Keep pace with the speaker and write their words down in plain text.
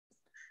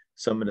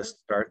So I'm going to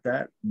start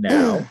that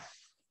now.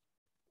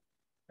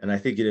 And I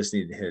think you just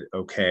need to hit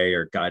okay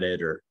or got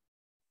it or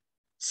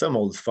some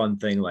old fun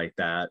thing like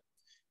that.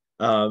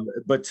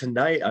 But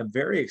tonight, I'm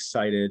very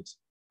excited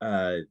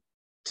uh,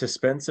 to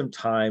spend some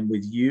time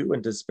with you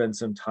and to spend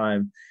some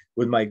time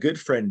with my good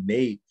friend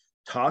Nate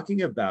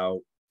talking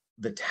about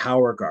the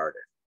Tower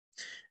Garden.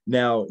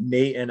 Now,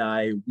 Nate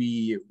and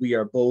we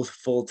are both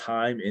full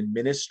time in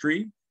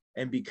ministry,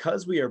 and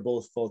because we are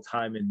both full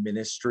time in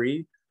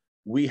ministry,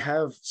 we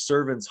have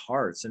servants'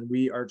 hearts, and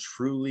we are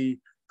truly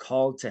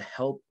called to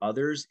help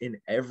others in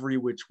every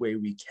which way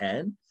we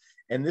can.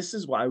 And this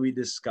is why we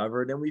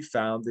discovered and we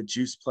found the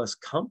Juice Plus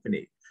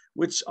Company,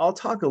 which I'll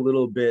talk a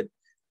little bit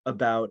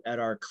about at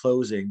our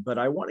closing. But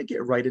I want to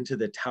get right into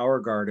the Tower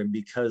Garden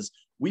because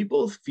we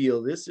both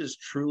feel this is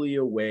truly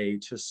a way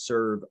to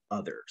serve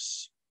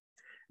others.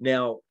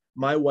 Now,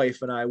 my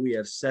wife and I, we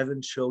have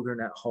 7 children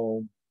at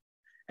home,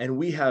 and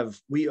we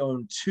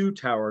own 2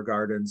 Tower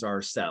Gardens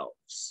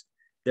ourselves.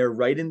 They're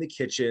right in the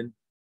kitchen,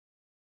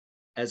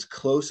 as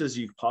close as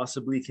you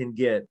possibly can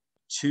get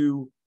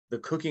to the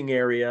cooking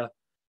area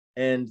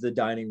and the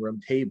dining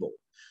room table.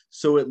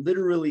 So it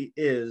literally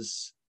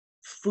is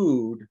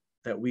food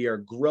that we are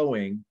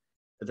growing,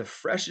 the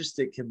freshest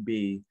it can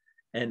be,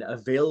 and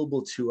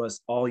available to us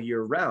all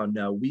year round.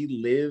 Now,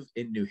 we live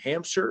in New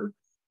Hampshire.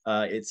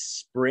 It's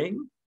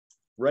spring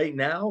right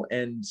now,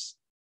 and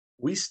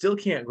we still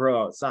can't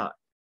grow outside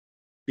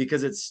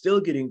because it's still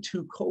getting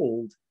too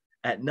cold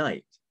at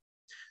night.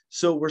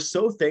 So we're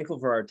so thankful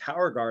for our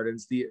Tower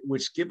Gardens,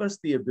 which give us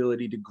the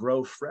ability to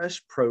grow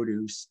fresh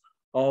produce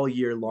all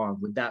year long.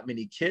 With that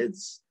many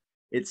kids,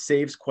 it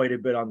saves quite a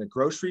bit on the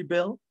grocery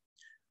bill,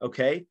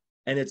 okay?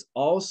 And it's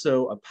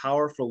also a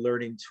powerful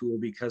learning tool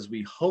because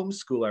we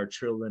homeschool our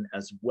children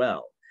as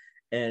well.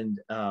 And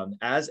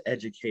as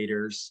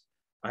educators,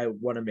 I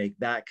want to make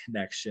that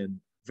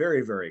connection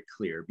very, very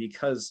clear,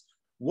 because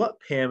what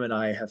Pam and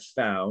I have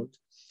found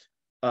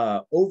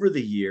over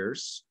the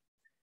years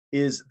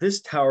is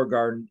this Tower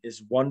Garden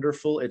is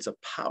wonderful. It's a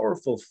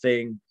powerful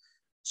thing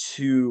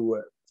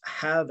to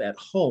have at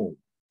home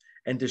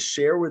and to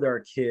share with our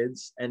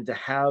kids and to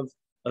have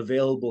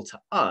available to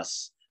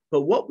us.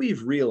 But what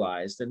we've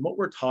realized and what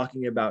we're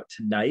talking about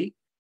tonight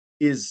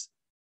is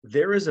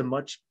there is a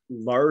much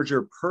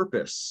larger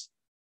purpose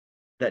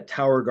that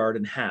Tower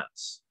Garden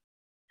has.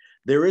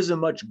 There is a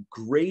much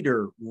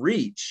greater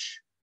reach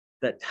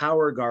that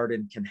Tower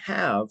Garden can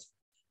have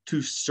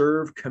to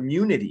serve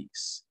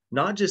communities,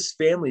 not just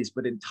families,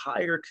 but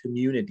entire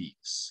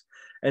communities.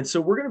 And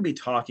so we're going to be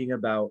talking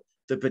about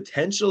the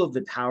potential of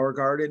the Tower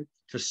Garden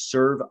to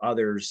serve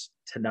others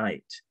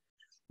tonight.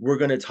 We're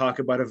going to talk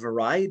about a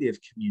variety of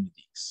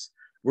communities.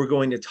 We're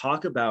going to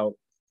talk about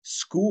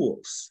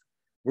schools.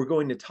 We're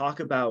going to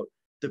talk about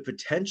the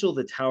potential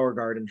the Tower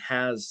Garden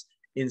has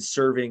in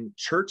serving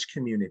church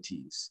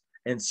communities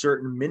and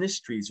certain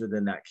ministries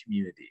within that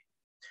community.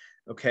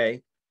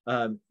 Okay.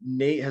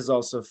 Nate has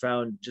also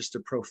found just a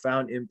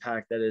profound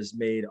impact that is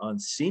made on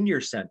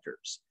senior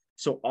centers.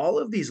 So all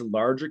of these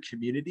larger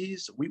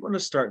communities, we want to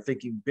start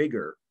thinking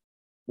bigger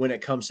when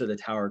it comes to the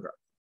Tower Garden.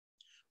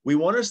 We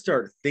want to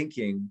start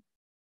thinking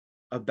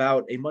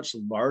about a much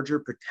larger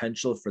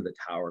potential for the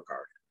Tower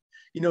Garden.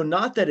 You know,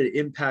 not that it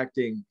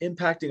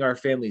impacting our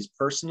families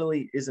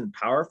personally isn't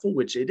powerful,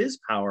 which it is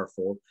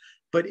powerful,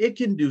 but it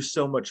can do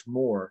so much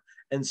more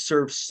and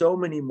serve so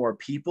many more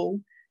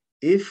people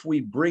if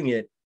we bring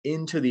it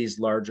into these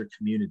larger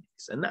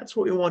communities. And that's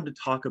what we wanted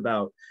to talk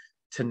about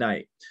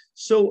tonight.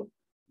 So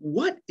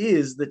what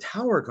is the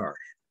Tower Garden?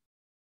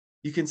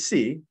 You can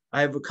see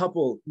I have a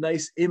couple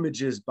nice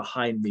images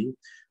behind me,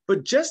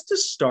 but just to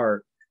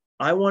start,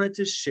 I wanted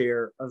to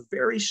share a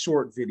very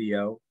short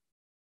video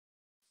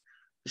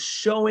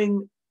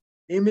showing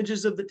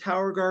images of the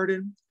Tower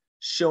Garden,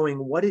 showing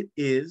what it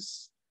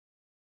is,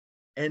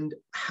 and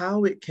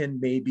how it can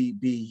maybe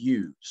be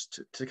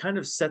used to kind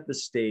of set the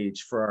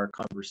stage for our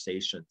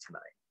conversation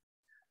tonight.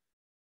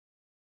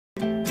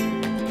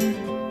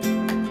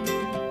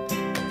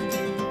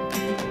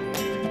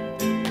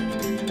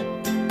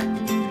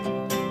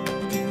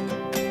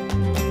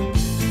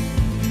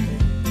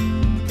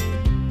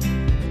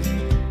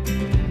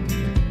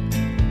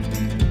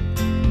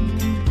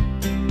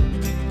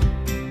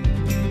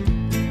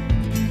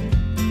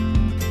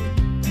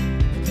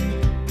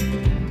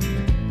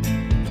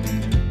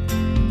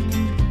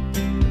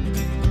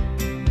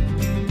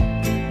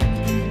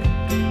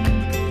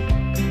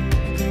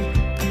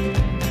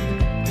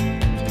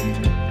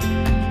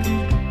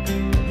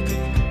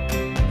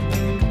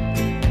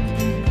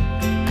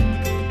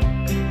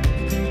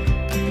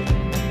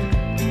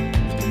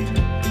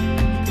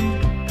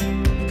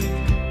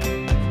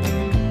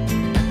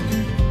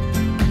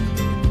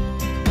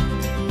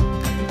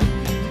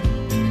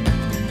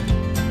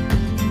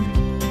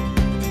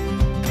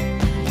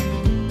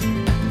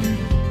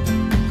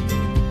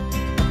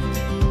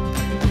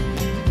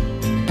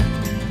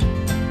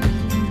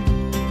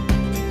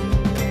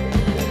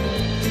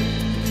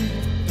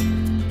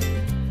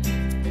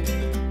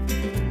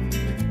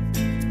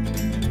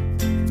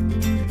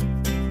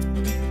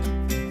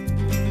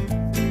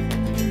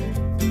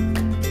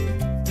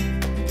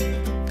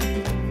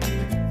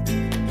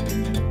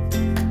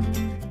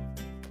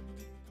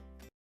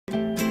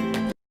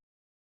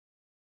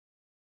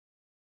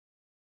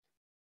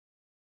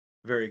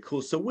 Very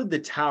cool. So with the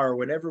tower,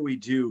 whenever we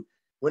do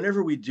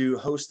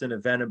host an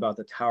event about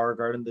the Tower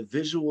Garden, the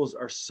visuals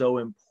are so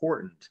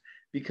important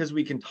because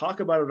we can talk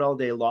about it all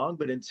day long,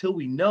 but until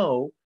we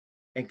know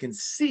and can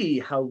see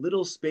how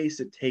little space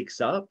it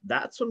takes up,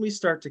 that's when we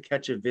start to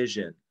catch a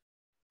vision.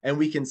 And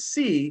we can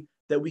see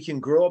that we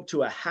can grow up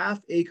to a half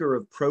acre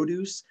of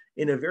produce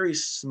in a very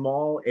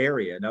small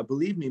area. Now,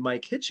 believe me, my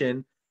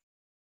kitchen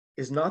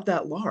is not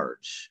that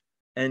large.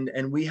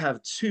 And we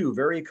have two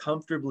very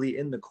comfortably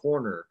in the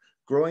corner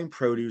growing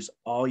produce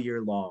all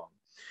year long.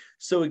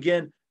 So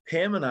again,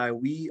 Pam and I,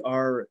 we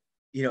are,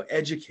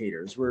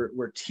 educators.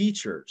 We're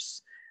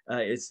teachers.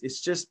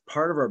 It's just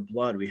part of our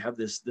blood. We have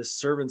this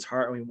servant's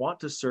heart, and we want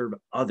to serve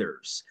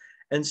others.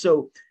 And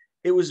so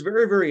it was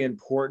very, very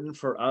important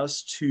for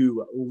us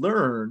to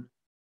learn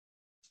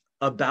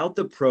about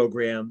the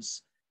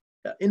programs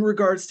in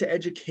regards to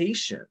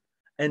education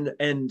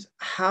and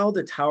how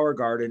the Tower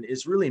Garden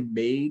is really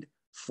made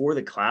for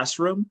the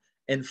classroom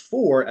and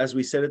for, as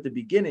we said at the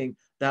beginning,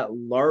 that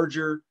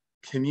larger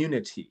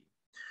community.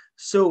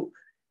 So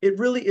it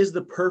really is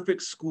the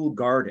perfect school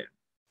garden.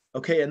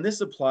 Okay, and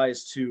this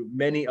applies to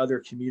many other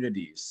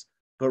communities.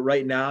 But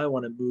right now I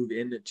want to move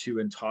into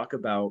and talk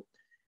about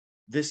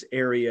this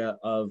area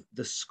of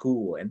the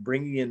school and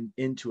bringing in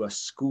into a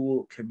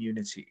school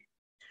community.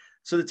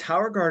 So the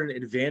Tower Garden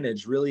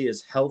advantage really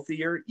is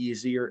healthier,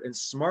 easier, and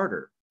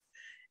smarter.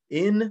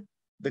 In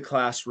the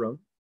classroom,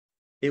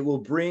 it will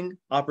bring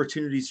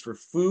opportunities for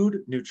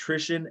food,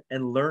 nutrition,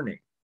 and learning.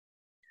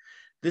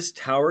 This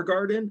Tower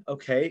Garden,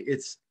 okay,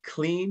 it's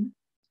clean,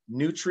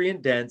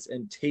 nutrient dense,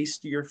 and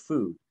tastier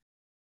food.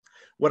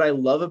 What I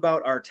love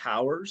about our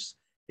towers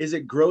is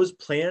it grows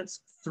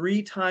plants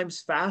 3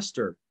 times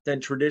faster than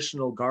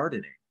traditional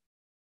gardening.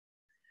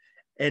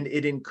 And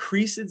it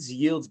increases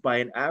yields by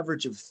an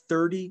average of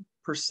 30%.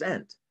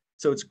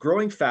 So it's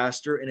growing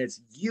faster and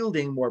it's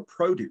yielding more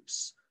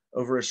produce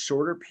over a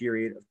shorter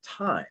period of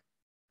time.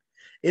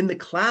 In the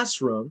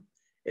classroom,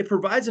 it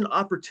provides an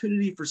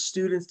opportunity for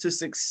students to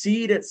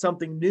succeed at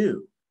something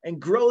new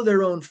and grow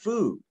their own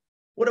food.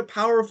 What a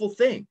powerful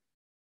thing.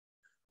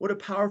 What a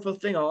powerful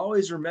thing. I'll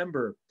always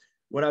remember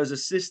when I was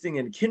assisting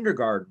in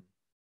kindergarten,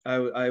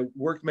 I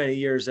worked many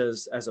years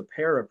as a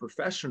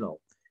paraprofessional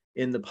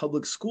in the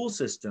public school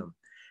system.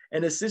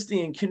 And assisting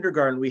in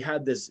kindergarten, we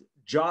had this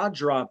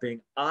jaw-dropping,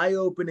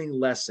 eye-opening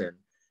lesson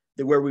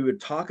where we would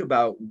talk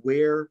about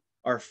where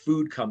our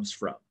food comes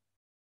from.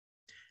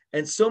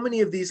 And so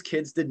many of these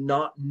kids did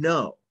not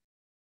know.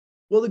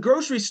 Well, the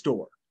grocery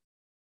store.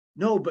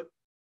 No,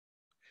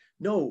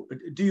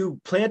 do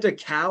you plant a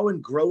cow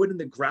and grow it in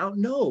the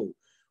ground? No.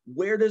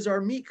 Where does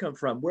our meat come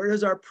from? Where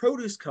does our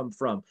produce come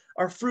from?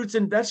 Our fruits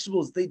and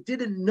vegetables, they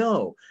didn't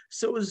know.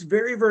 So it was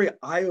very, very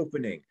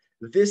eye-opening.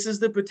 This is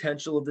the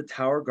potential of the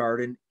Tower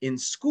Garden in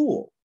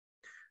school,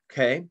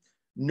 okay?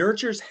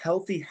 Nurtures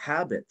healthy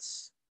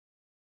habits.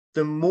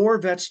 The more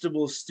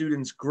vegetables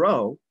students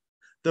grow,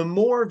 the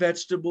more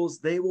vegetables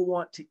they will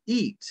want to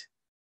eat.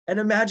 And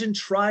imagine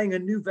trying a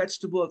new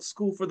vegetable at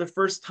school for the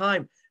first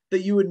time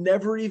that you had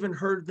never even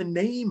heard the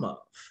name of,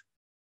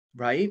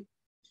 right?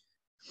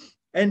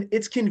 And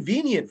it's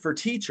convenient for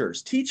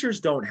teachers. Teachers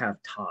don't have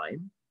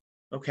time,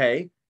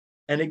 okay?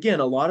 And again,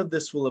 a lot of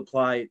this will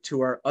apply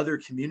to our other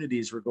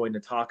communities we're going to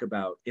talk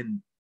about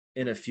in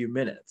a few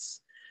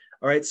minutes.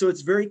 All right, so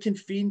it's very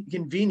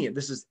convenient.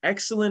 This is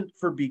excellent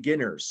for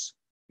beginners.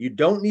 You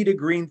don't need a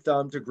green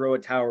thumb to grow a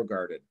Tower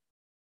Garden.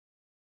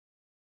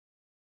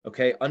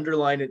 Okay,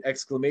 underline it,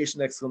 exclamation,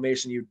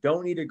 exclamation. You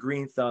don't need a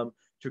green thumb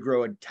to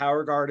grow a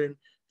Tower Garden.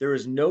 There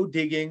is no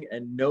digging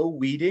and no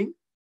weeding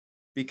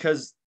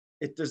because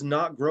it does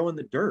not grow in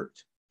the dirt.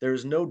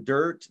 There's no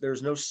dirt,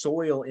 there's no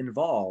soil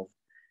involved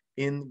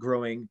in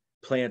growing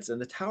plants in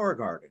the Tower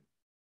Garden.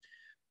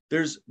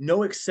 There's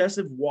no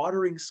excessive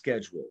watering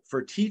schedule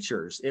for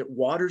teachers. It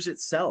waters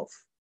itself.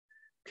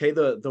 Okay,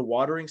 the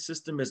watering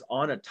system is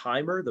on a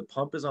timer, the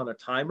pump is on a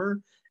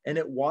timer, and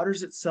it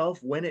waters itself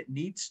when it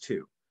needs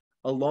to,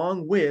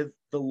 along with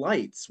the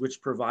lights,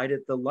 which provide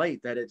it the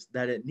light that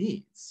it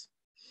needs.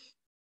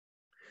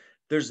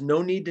 There's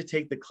no need to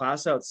take the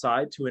class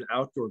outside to an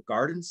outdoor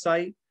garden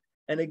site.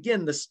 And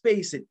again, the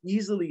space, it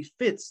easily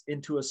fits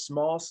into a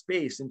small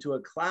space, into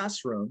a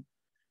classroom,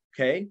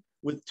 okay,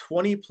 with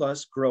 20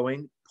 plus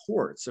growing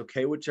ports,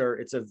 okay,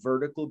 it's a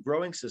vertical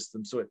growing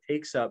system. So it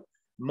takes up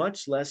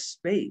much less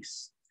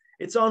space.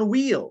 It's on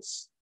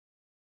wheels.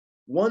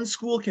 One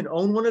school can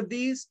own one of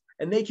these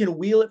and they can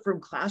wheel it from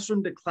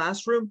classroom to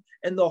classroom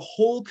and the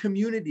whole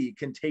community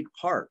can take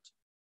part.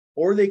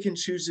 Or they can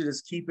choose to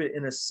just keep it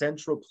in a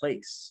central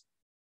place.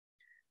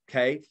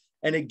 Okay.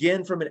 And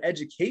again, from an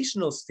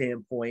educational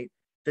standpoint,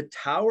 the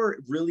tower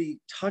really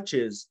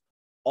touches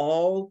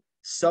all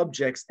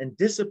subjects and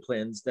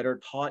disciplines that are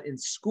taught in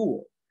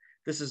school.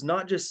 This is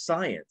not just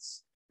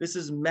science. This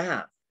is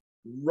math,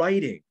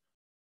 writing,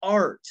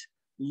 art,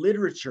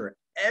 literature,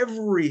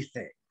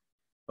 everything.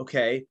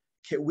 Okay.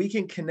 We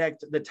can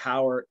connect the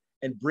tower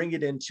and bring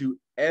it into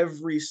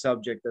every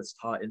subject that's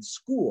taught in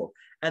school.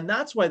 And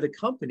that's why the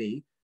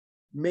company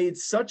made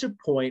such a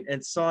point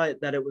and saw it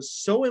that it was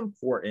so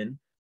important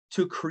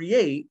to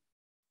create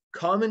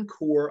Common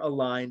Core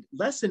aligned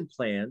lesson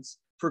plans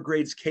for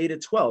grades K to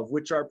 12,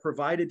 which are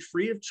provided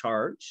free of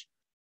charge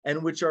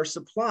and which are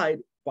supplied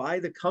by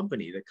the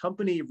company. The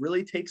company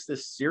really takes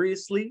this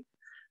seriously.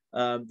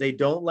 They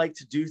don't like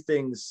to do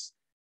things,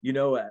 you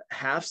know,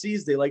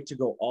 halfsies. They like to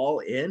go all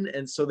in.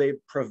 And so they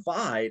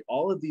provide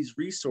all of these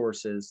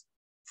resources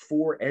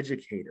for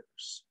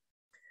educators.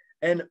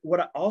 And what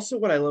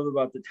I love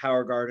about the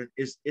Tower Garden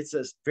is it's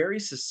a very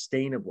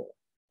sustainable.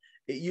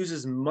 It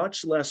uses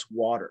much less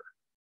water.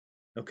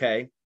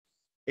 Okay.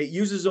 It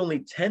uses only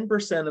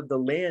 10% of the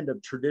land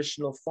of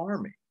traditional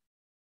farming.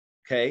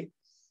 Okay.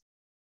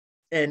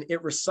 And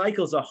it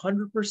recycles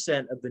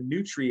 100% of the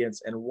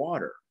nutrients and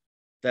water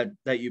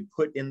that you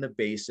put in the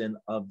basin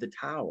of the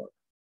tower.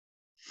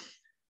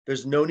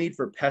 There's no need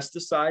for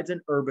pesticides and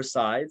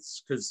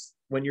herbicides because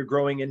when you're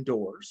growing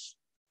indoors.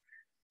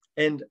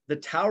 And the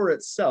tower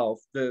itself,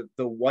 the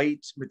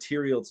white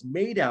material it's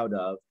made out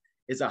of,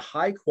 is a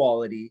high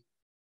quality,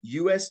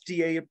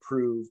 USDA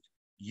approved,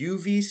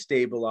 UV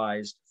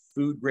stabilized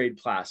food grade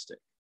plastic.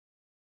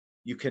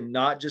 You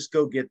cannot just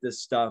go get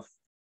this stuff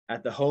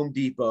at the Home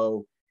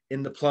Depot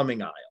in the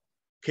plumbing aisle.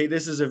 Okay,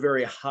 this is a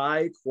very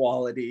high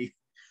quality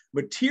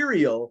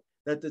material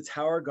that the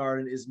Tower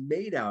Garden is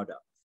made out of.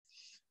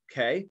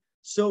 Okay,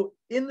 so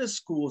in the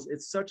schools,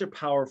 it's such a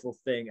powerful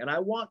thing. And I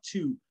want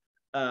to,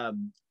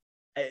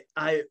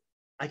 I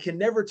can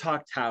never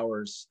talk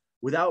towers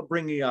without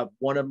bringing up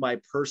one of my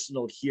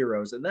personal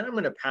heroes. And then I'm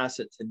going to pass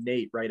it to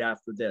Nate right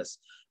after this.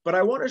 But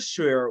I want to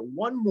share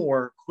one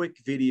more quick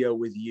video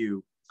with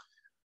you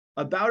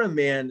about a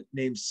man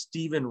named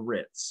Stephen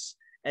Ritz.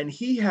 And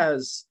he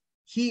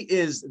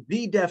is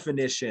the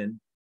definition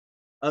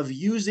of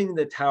using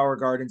the Tower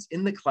Gardens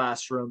in the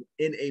classroom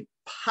in a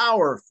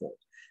powerful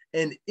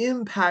and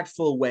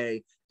impactful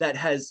way that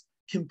has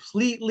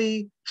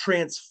completely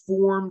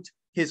transformed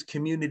his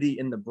community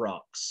in the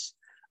Bronx.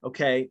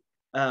 Okay.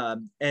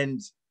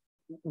 And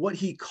what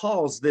he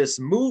calls this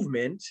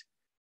movement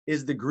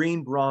is the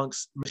Green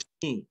Bronx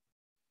Machine.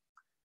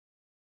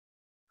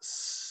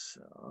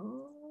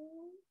 So,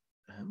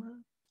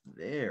 Emma,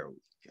 there we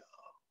go.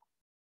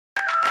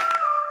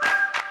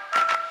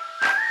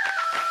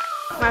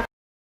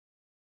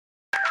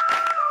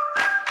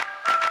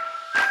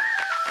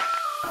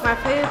 My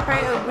favorite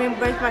part of Green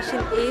Bronx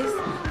Machine is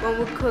when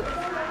we cook.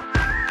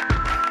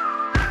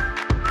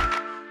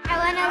 I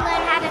want to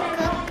learn how to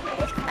cook.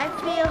 I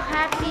feel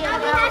happy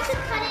about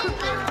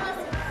cooking.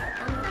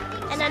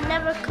 And I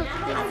never cooked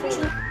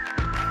before.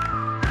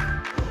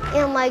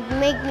 And like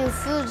make new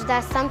foods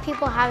that some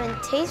people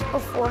haven't tasted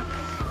before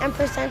and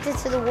present it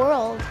to the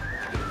world.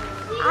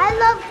 I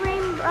love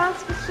Green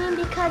Bronx Machine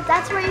because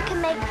that's where you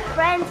can make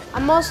friends.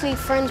 I'm mostly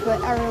friends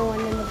with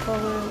everyone in the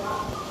program,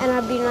 and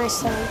I'd be nice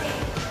to them,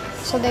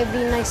 so they'd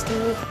be nice to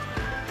me.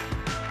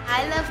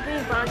 I love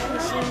Green Bronx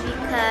Machine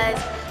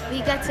because we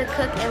get to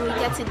cook and we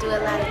get to do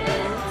a lot of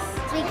things.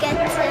 We get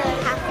to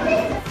have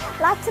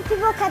fun. Lots of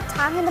people kept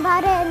talking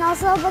about it, and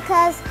also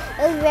because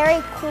it was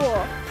very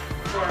cool.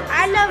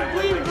 I love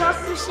Green Bronx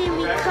Machine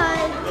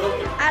because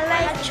I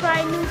like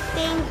trying new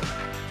things.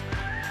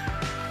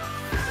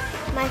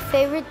 My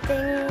favorite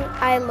thing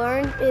I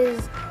learned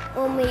is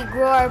when we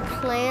grow our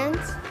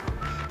plants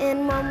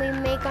and when we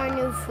make our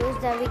new foods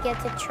that we get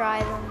to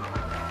try them.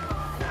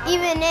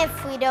 Even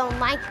if we don't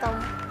like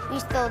them, we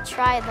still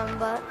try them,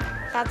 but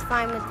that's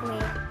fine with me.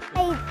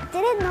 I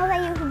didn't know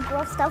that you could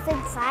grow stuff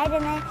inside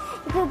and then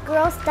you could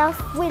grow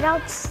stuff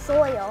without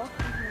soil.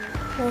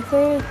 My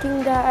favorite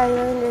thing that I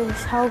learned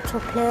is how to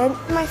plant.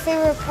 My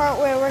favorite part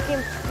we're working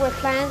with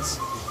plants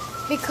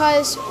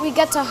because we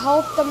get to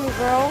help them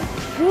grow.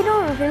 We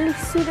don't really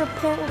see the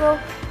plant grow,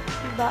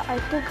 but I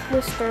think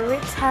Mr.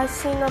 Ritz has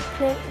seen a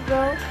plant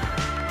grow.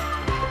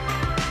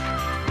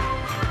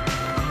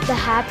 The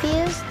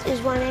happiest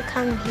is when I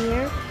come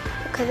here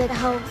because it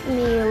helped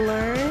me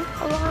learn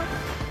a lot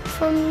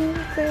from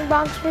Green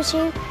Bronx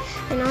Machine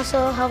and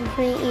also helped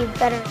me eat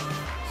better.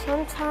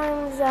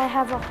 Sometimes I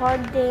have a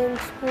hard day in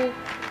school,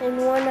 and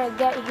when I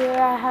get here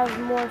I have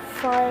more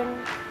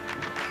fun.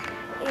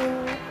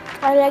 And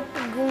I like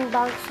the Green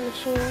Bronx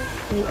Machine.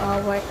 We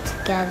all work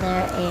together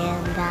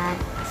and that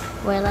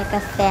we're like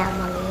a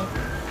family.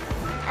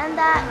 And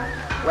that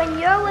when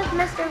you're with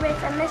Mr.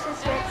 Ritz and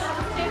Mrs.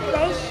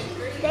 Ritz,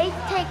 they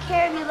take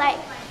care of you like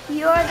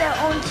you're their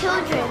own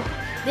children.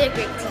 They're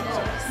great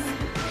teachers.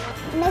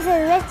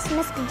 Mrs. Ritz,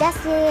 Mr.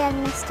 Jesse,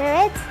 and Mr.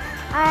 Ritz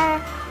are,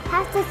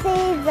 have to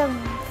say, the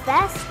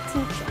best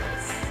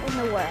teachers in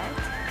the world.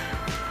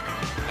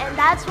 And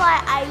that's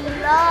why I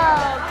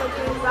love the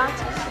Green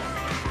Bronx Machine.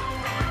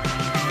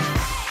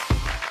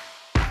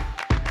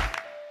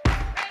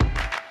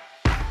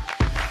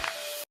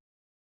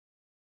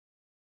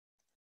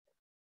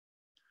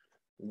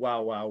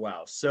 Wow, wow,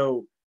 wow.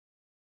 So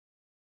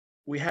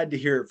we had to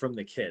hear it from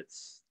the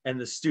kids and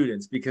the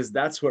students because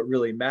that's what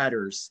really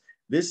matters.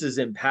 This is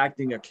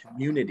impacting a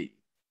community.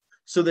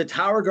 So the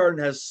Tower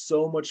Garden has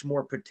so much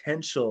more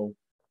potential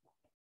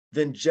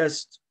than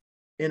just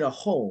in a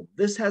home.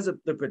 This has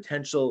the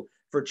potential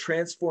for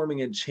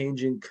transforming and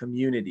changing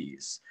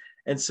communities.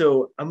 And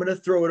so I'm going to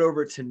throw it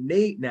over to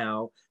Nate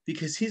now,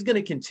 because he's going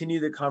to continue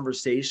the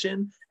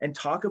conversation and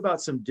talk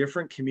about some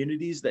different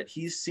communities that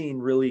he's seen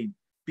really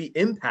be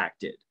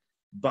impacted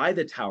by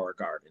the Tower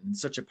Garden in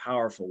such a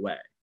powerful way.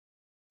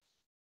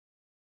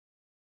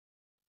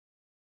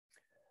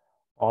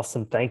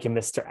 Awesome. Thank you,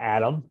 Mr.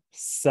 Adam.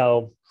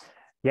 So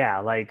yeah,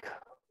 like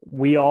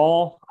we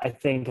all, I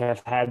think,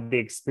 have had the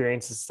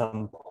experience at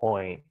some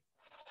point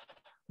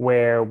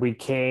where we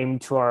came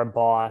to our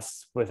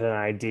boss with an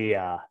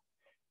idea.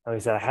 And we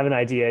said, I have an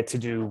idea to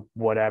do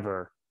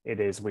whatever it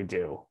is we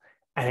do.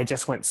 And it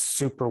just went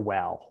super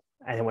well.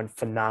 And it went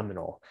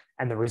phenomenal.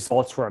 And the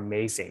results were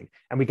amazing.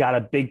 And we got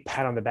a big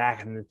pat on the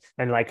back and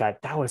like,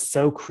 that was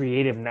so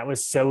creative and that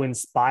was so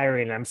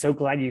inspiring. And I'm so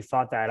glad you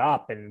thought that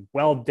up, and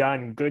well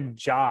done, good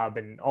job,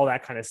 and all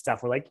that kind of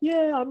stuff. We're like,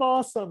 yeah, I'm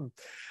awesome.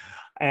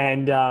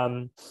 And,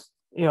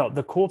 you know,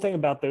 the cool thing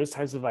about those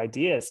types of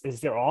ideas is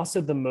they're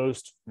also the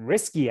most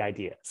risky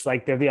ideas.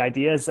 Like they're the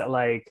ideas that,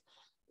 like,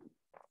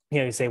 you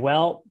know, you say,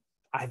 well,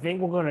 I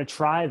think we're going to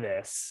try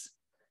this.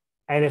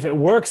 And if it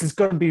works, it's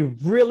going to be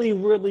really,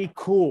 really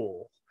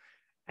cool.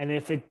 And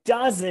if it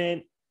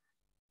doesn't,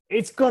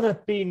 it's going to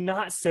be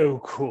not so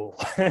cool.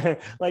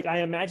 Like,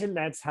 I imagine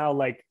that's how,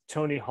 like,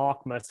 Tony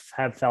Hawk must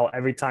have felt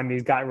every time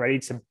he's gotten ready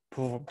to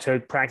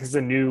practice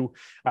a new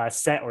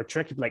set or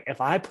trick. Like,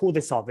 if I pull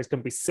this off, it's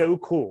going to be so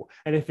cool.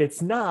 And if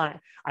it's not,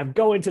 I'm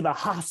going to the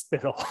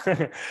hospital.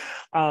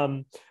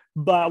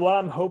 But what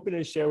I'm hoping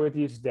to share with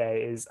you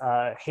today is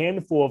a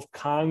handful of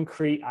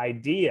concrete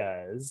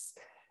ideas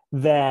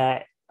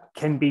that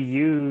can be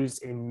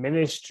used in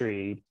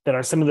ministry that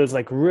are some of those,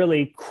 like,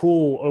 really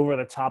cool over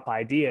the top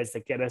ideas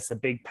that get us a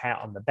big pat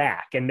on the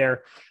back. And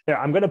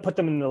I'm going to put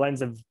them in the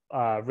lens of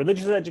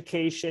religious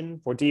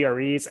education for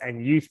DREs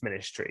and youth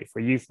ministry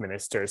for youth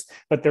ministers,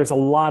 but there's a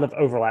lot of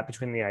overlap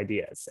between the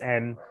ideas.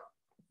 And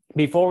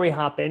before we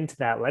hop into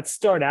that, let's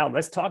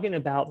talking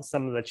about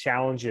some of the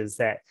challenges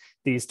that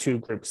these two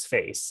groups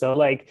face. So,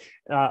 like,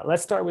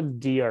 let's start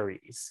with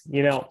DREs.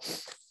 You know,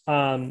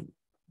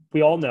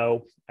 we all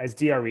know as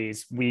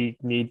DREs, we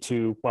need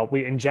to,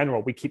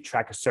 we keep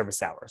track of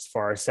service hours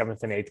for our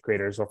 7th and 8th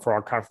graders, or for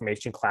our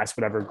confirmation class,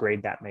 whatever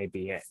grade that may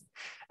be in.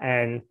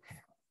 And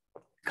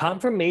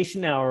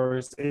confirmation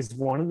hours is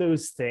one of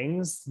those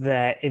things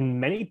that in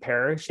many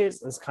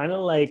parishes is kind of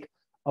like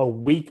a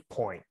weak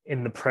point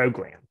in the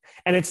program.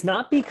 And it's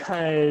not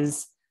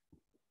because,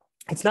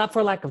 it's not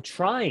for lack of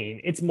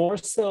trying. It's more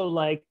so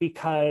like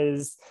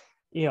because,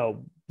 you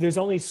know, there's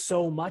only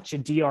so much a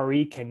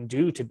DRE can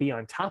do to be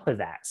on top of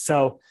that.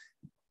 So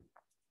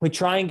we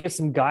try and give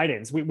some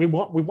guidance. We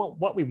want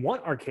what we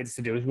want our kids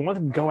to do is we want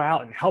them to go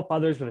out and help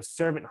others with a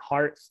servant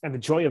heart and the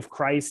joy of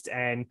Christ,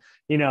 and,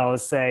 you know,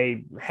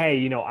 say, hey,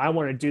 you know, I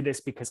want to do this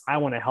because I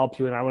want to help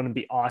you and I want to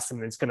be awesome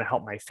and it's going to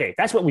help my faith.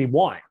 That's what we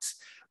want.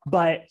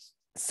 But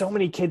so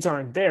many kids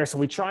aren't there. So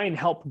we try and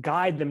help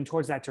guide them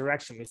towards that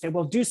direction. We say,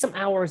 well, do some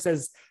hours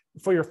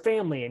for your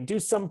family, and do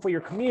some for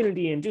your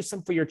community, and do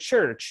some for your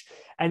church.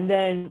 And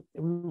then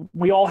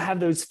we all have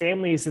those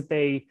families that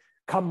they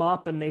come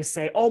up and they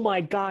say, oh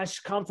my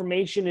gosh,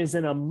 confirmation is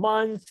in a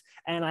month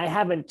and I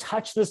haven't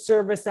touched the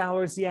service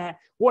hours yet.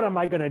 What am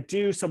I going to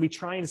do? So we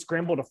try and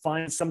scramble to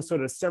find some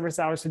sort of service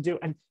hours to do.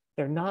 And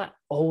they're not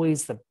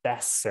always the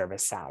best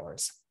service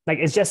hours. Like,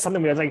 it's just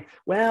something where I was like,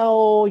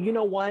 well, you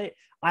know what?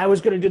 I was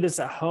going to do this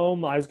at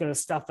home. I was going to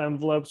stuff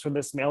envelopes for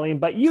this mailing,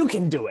 but you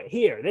can do it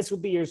here. This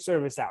would be your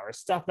service hours,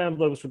 stuff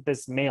envelopes with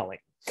this mailing.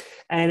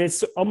 And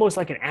it's almost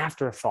like an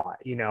afterthought,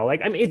 you know,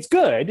 like, I mean, it's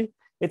good,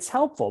 it's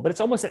helpful, but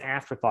it's almost an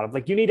afterthought of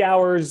like, you need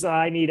hours,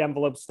 I need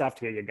envelopes stuffed,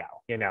 here you go,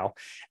 you know.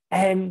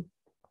 And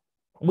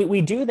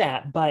we do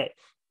that, but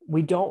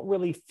we don't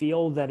really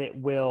feel that it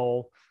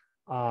will,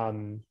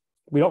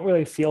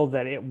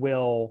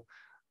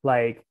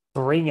 like,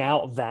 bring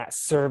out that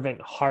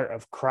servant heart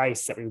of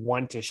Christ that we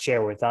want to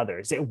share with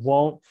others. It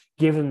won't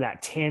give them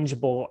that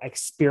tangible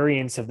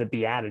experience of the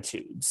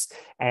Beatitudes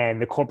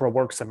and the corporal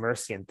works of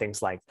mercy and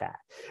things like that.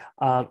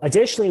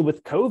 Additionally,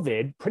 with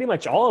COVID, pretty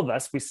much all of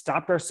us, we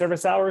stopped our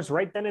service hours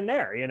right then and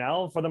there, you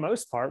know, for the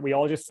most part. We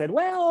all just said,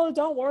 well,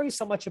 don't worry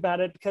so much about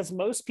it because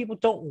most people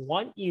don't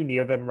want you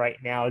near them right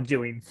now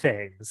doing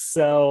things.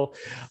 So,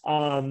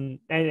 and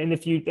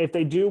if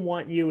they do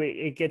want you,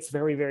 it gets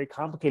very, very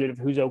complicated of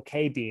who's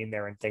okay being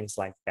there and things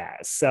like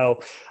that. So,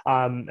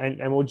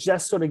 and we're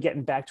just sort of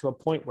getting back to a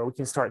point where we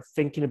can start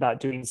thinking about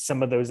doing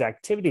some of those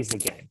activities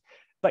again.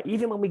 But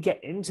even when we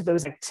get into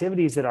those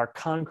activities that are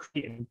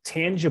concrete and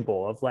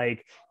tangible of,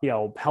 like, you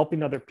know,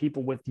 helping other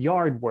people with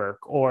yard work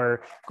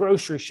or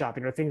grocery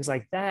shopping or things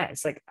like that,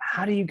 it's like,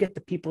 how do you get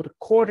the people to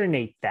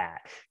coordinate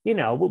that? You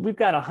know, we've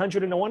got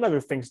 101 other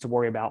things to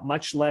worry about,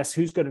 much less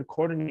who's going to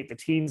coordinate the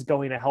teens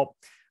going to help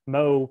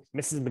mow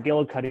Mrs.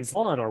 McGillicuddy's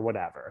lawn or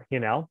whatever, you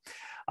know.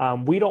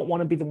 We don't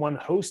want to be the one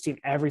hosting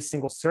every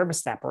single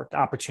service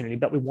opportunity,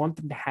 but we want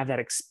them to have that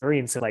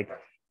experience of, like,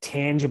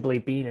 tangibly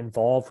being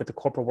involved with the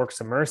corporal works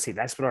of mercy.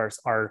 That's what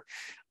our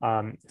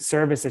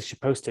service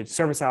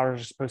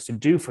hours are supposed to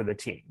do for the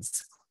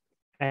teens.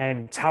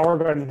 And Tower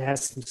Garden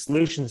has some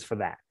solutions for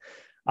that,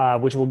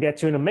 which we'll get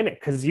to in a minute,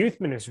 because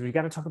youth ministry, we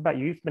got to talk about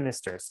youth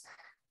ministers.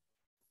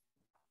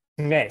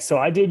 Okay, so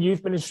I did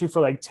youth ministry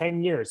for like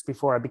 10 years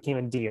before I became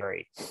a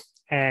DRE.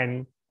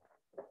 And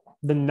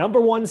the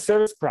number one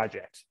service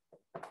project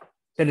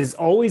that is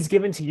always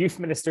given to youth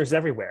ministers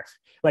everywhere,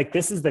 like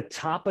this is the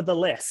top of the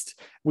list.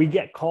 We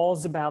get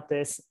calls about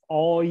this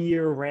all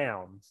year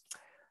round.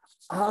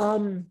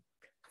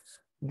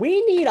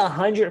 We need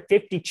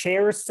 150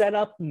 chairs set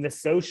up in the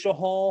social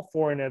hall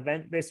for an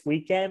event this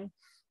weekend.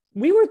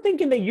 We were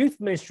thinking the youth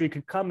ministry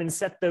could come and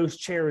set those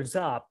chairs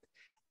up,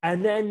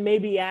 and then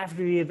maybe after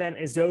the event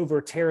is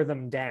over, tear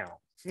them down.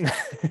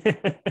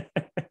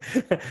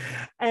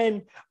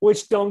 And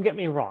which, don't get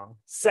me wrong,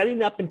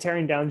 setting up and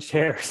tearing down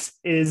chairs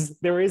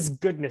there is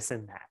goodness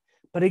in that.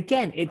 But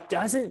again, it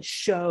doesn't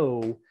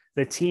show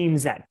the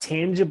teams that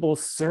tangible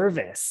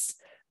service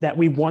that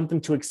we want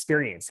them to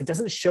experience. It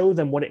doesn't show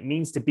them what it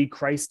means to be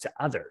Christ to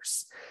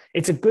others.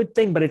 It's a good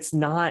thing, but it's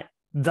not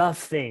the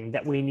thing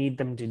that we need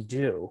them to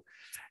do.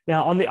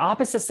 Now, on the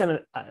opposite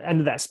end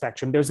of that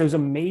spectrum, there's those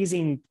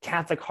amazing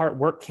Catholic Heart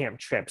Work Camp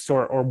trips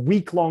or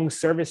week-long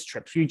service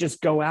trips. You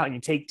just go out and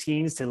you take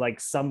teens to like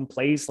some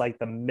place like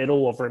the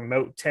middle of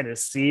remote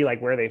Tennessee,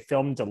 like where they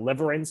filmed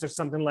Deliverance or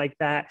something like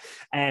that.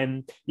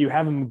 And you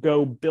have them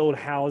go build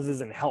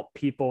houses and help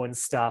people and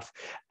stuff.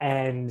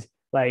 And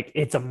like,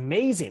 it's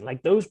amazing.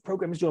 Like, those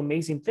programs do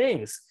amazing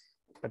things,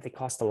 but they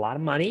cost a lot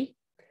of money.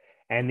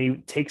 And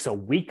it takes a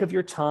week of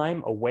your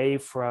time away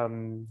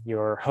from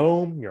your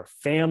home, your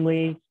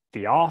family,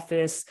 the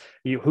office.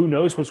 Who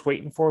knows what's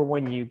waiting for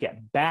when you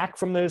get back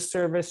from those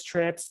service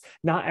trips.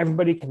 Not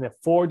everybody can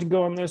afford to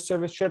go on those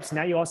service trips.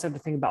 Now you also have to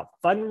think about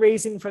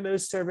fundraising for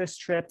those service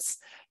trips.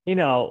 You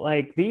know,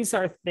 like, these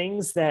are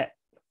things that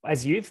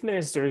as youth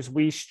ministers,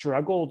 we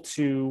struggle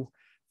to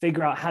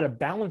figure out how to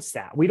balance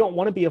that. We don't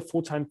want to be a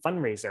full-time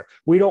fundraiser.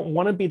 We don't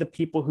want to be the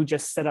people who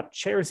just set up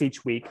chairs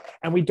each week.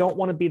 And we don't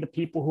want to be the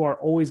people who are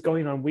always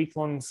going on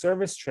week-long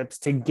service trips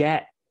to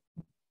get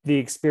the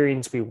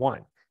experience we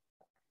want.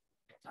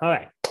 All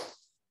right.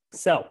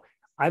 So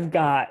I've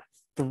got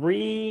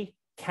 3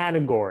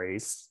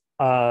 categories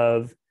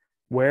of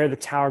where the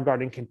Tower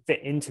Garden can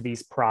fit into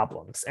these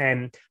problems.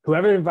 And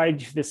whoever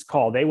invited you to this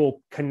call, they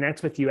will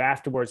connect with you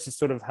afterwards to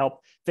sort of help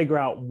figure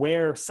out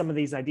where some of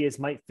these ideas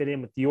might fit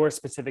in with your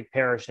specific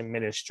parish and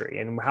ministry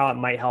and how it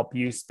might help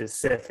you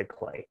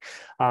specifically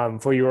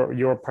for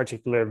your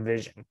particular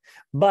vision.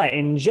 But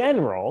in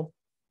general,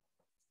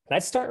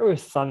 let's start with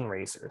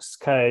fundraisers,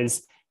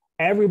 because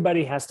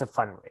everybody has to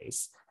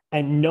fundraise.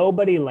 And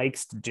nobody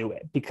likes to do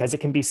it because it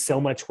can be so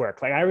much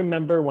work. Like, I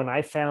remember when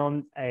I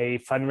found a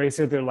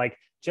fundraiser, they're like,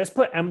 just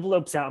put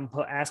envelopes out and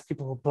ask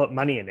people to put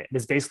money in it.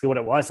 Is basically what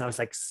it was. And I was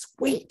like,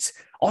 sweet.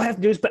 All I have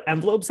to do is put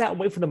envelopes out and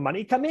wait for the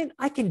money to come in.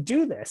 I can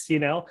do this, you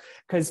know,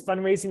 because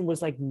fundraising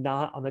was like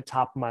not on the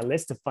top of my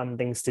list of fun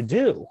things to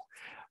do.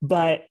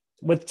 But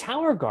with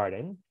Tower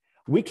Garden,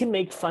 we can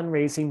make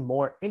fundraising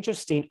more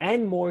interesting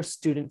and more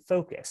student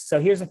focused. So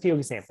here's a few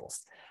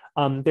examples.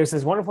 There's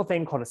this wonderful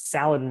thing called a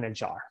salad in a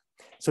jar.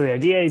 So the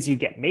idea is you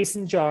get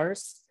mason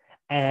jars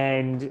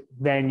and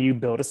then you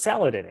build a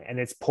salad in it, and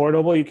it's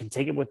portable. You can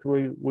take it with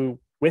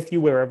you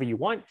wherever you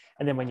want.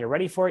 And then when you're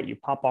ready for it, you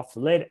pop off the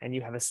lid and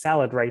you have a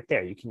salad right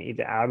there. You can eat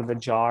it out of the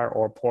jar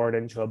or pour it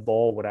into a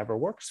bowl, whatever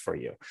works for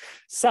you.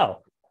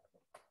 So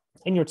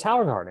in your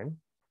Tower Garden,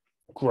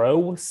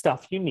 grow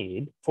stuff you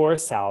need for a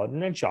salad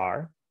in a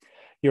jar.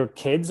 Your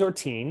kids or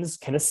teens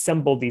can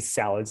assemble these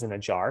salads in a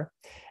jar,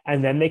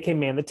 and then they can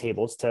man the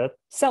tables to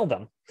sell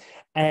them.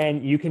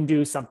 And you can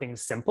do something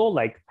simple,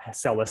 like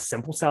sell a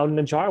simple salad in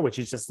a jar, which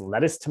is just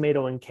lettuce,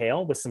 tomato, and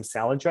kale with some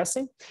salad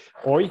dressing.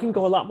 Or you can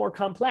go a lot more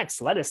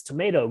complex: lettuce,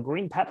 tomato,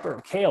 green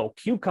pepper, kale,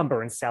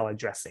 cucumber, and salad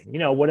dressing, you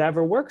know,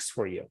 whatever works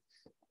for you.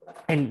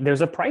 And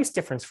there's a price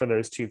difference for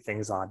those two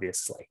things,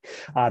 obviously,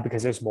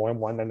 because there's more in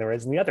one than there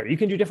is in the other. You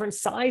can do different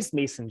sized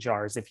mason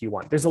jars if you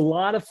want. There's a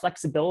lot of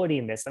flexibility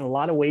in this and a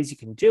lot of ways you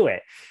can do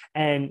it.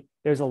 And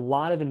there's a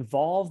lot of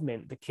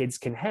involvement the kids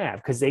can have,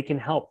 because they can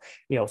help,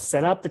 you know,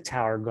 set up the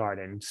Tower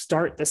Garden,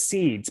 start the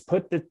seeds,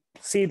 put the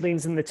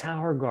seedlings in the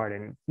Tower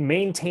Garden,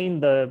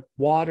 maintain the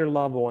water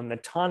level and the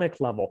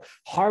tonic level,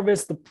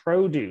 harvest the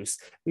produce,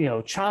 you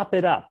know, chop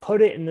it up,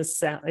 put it in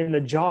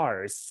the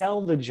jars,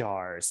 sell the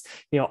jars,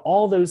 you know,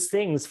 all those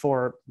things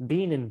for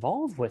being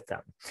involved with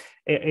them.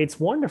 It's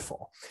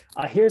wonderful.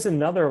 Here's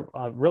another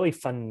really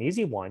fun and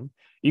easy one.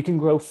 You can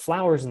grow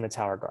flowers in the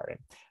Tower Garden.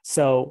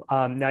 So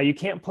now you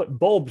can't put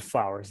bulbed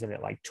flowers in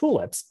it like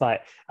tulips,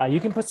 but you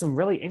can put some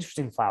really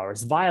interesting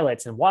flowers,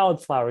 violets and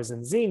wildflowers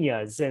and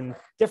zinnias and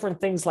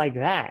different things like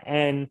that.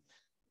 And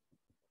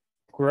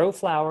grow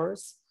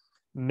flowers,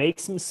 make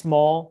some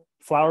small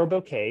flower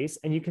bouquets,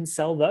 and you can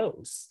sell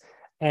those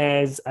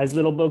as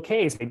little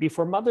bouquets, maybe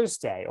for Mother's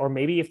Day, or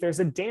maybe if there's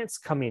a dance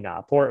coming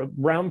up or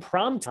around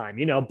prom time,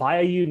 you know, buy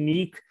a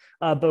unique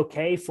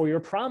bouquet for your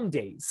prom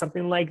date,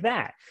 something like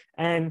that.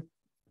 And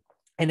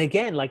And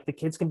again, like the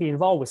kids can be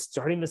involved with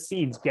starting the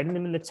seeds, getting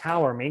them in the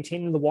tower,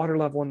 maintaining the water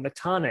level in the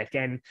tonic,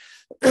 and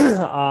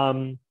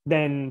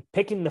then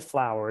picking the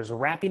flowers,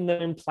 wrapping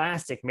them in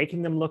plastic,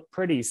 making them look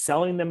pretty,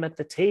 selling them at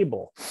the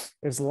table.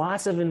 There's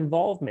lots of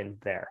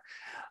involvement there.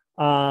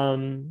 Now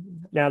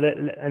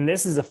and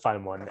this is a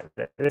fun one.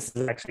 This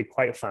is actually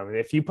quite fun.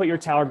 If you put your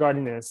tower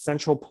garden in a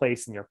central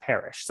place in your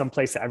parish,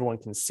 someplace that everyone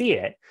can see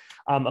it,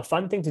 a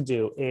fun thing to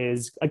do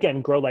is,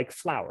 again, grow like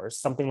flowers,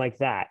 something like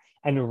that,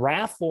 and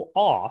raffle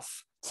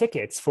off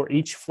tickets for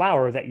each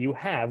flower that you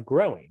have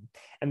growing.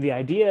 And the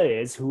idea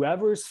is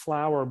whoever's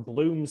flower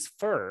blooms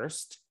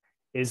first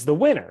is the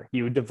winner.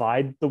 You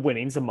divide the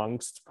winnings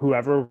amongst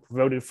whoever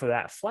voted for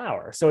that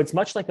flower. So it's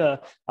much like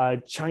a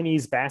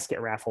Chinese basket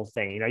raffle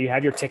thing. You know, you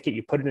have your ticket,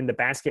 you put it in the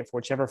basket for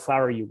whichever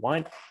flower you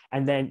want.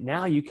 And then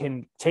now you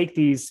can take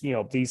these, you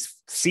know, these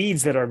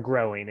seeds that are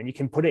growing, and you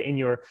can put it in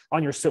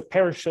on your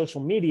parish social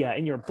media,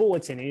 in your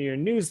bulletin, in your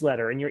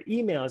newsletter, in your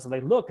emails. And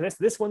like, look,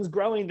 this one's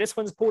growing, this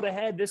one's pulled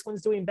ahead, this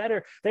one's doing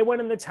better. They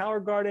went in the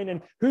tower garden,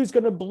 and who's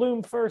going to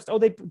bloom first? Oh,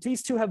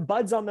 these two have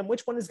buds on them.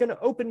 Which one is going to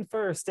open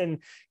first? And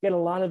get a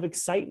lot of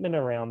excitement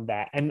around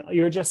that. And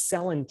you're just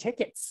selling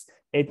tickets.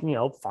 It, you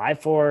know,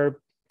 $5 for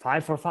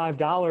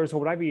 $5 or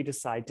whatever you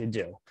decide to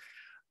do.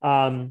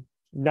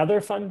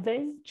 Another fun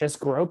thing, just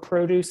grow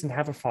produce and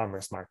have a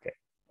farmer's market.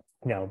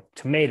 You know,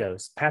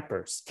 tomatoes,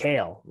 peppers,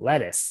 kale,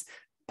 lettuce,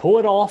 pull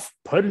it off,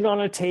 put it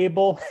on a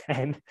table,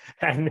 and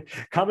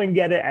come and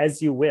get it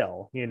as you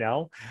will, you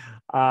know.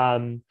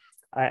 And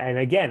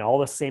again, all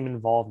the same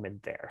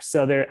involvement there.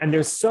 So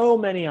there's so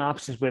many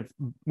options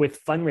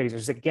with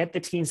fundraisers that get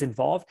the teens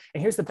involved.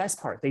 And here's the best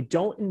part: they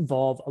don't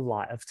involve a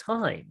lot of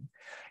time.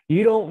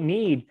 You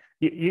need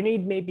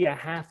maybe a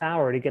half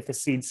hour to get the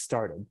seeds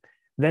started.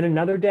 Then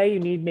another day, you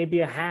need maybe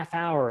a half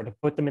hour to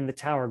put them in the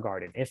tower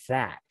garden, if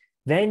that.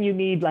 Then you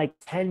need like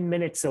 10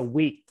 minutes a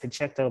week to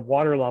check the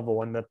water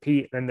level and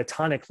the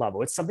tonic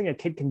level. It's something a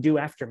kid can do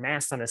after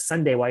mass on a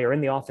Sunday while you're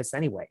in the office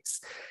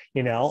anyways.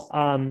 You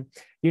know,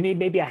 you need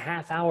maybe a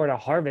half hour to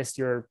harvest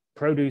your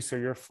produce or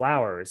your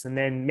flowers, and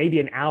then maybe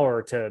an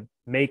hour to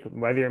make,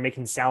 whether you're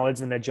making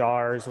salads in the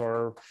jars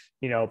or,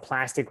 you know,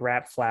 plastic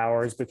wrapped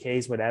flowers,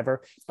 bouquets,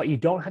 whatever. But you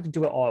don't have to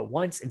do it all at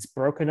once. It's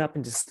broken up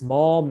into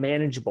small,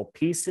 manageable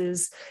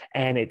pieces,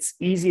 and it's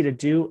easy to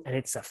do, and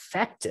it's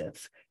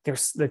effective.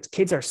 The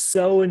kids are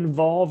so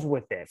involved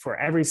with it for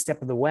every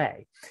step of the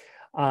way.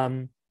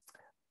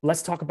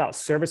 Let's talk about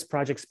service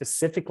projects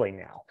specifically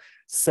now.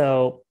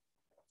 So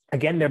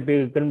again, they're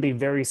going to be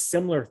very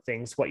similar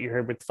things, what you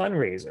heard with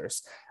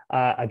fundraisers.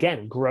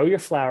 Again, grow your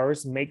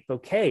flowers, make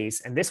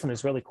bouquets, and this one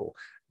is really cool.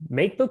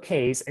 Make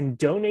bouquets and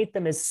donate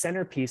them as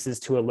centerpieces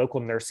to a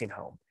local nursing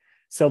home.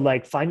 So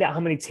like, find out how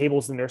many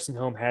tables the nursing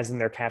home has in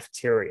their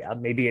cafeteria.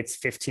 Maybe it's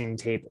 15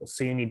 tables.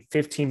 So you need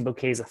 15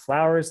 bouquets of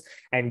flowers,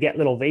 and get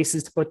little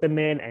vases to put them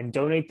in and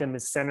donate them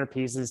as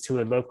centerpieces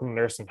to a local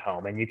nursing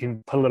home. And you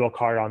can put a little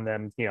card on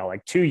them, you know,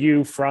 like, to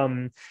you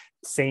from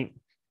St.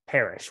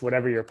 Parish,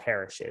 whatever your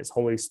parish is,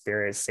 Holy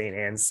Spirit, St.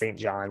 Anne, St.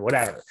 John,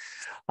 whatever.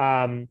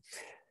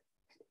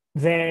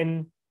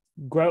 Then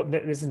grow,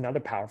 this is another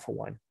powerful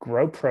one,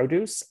 grow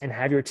produce and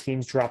have your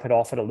teams drop it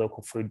off at a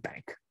local food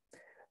bank.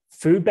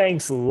 Food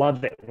banks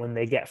love it when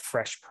they get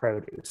fresh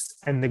produce.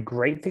 And the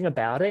great thing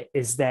about it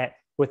is that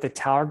with the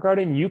tower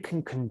garden, you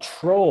can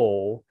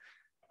control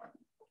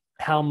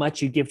how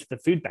much you give to the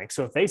food bank.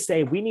 So if they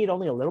say, we need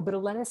only a little bit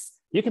of lettuce,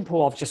 you can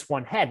pull off just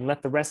one head and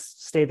let the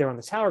rest stay there on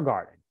the tower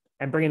garden,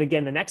 and bring it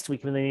again the next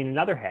week when they need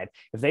another head.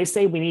 If they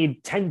say we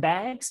need 10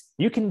 bags,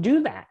 you can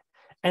do that.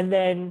 And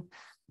then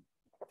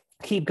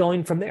keep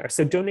going from there.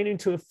 So donating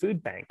to a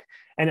food bank.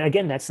 And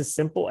again, that's as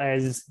simple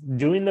as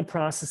doing the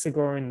process of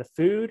growing the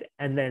food,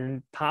 and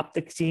then pop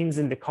the teens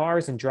into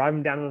cars and drive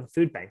them down to the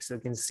food bank so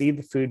they can see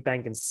the food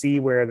bank and see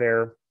where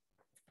their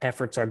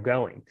efforts are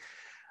going.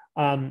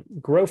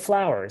 Grow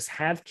flowers,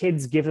 have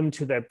kids give them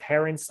to their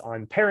parents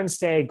on Parents'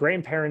 Day,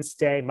 Grandparents'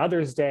 Day,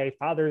 Mother's Day,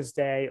 Father's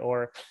Day,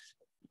 or,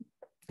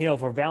 you know,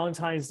 for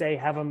Valentine's Day,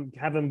 have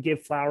them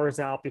give flowers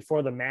out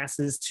before the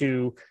masses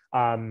to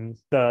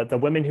the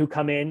women who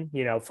come in,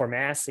 you know, for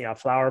mass, you know, a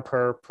flower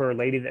per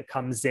lady that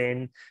comes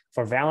in.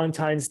 For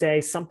Valentine's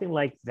Day, something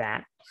like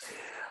that.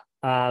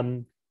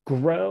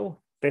 Grow,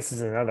 this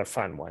is another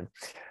fun one.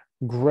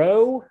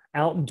 Grow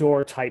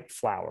outdoor type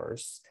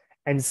flowers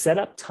and set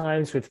up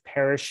times with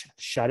parish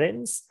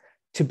shut-ins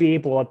to be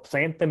able to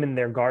plant them in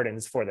their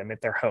gardens for them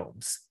at their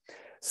homes.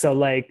 So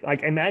like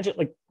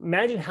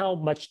imagine how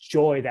much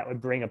joy that would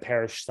bring a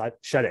parish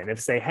shut-in if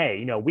say, hey,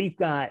 you know, we've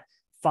got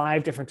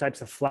 5 different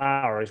types of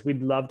flowers.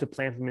 We'd love to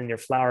plant them in your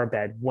flower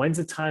bed. When's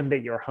the time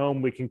that you're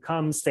home? We can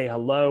come, say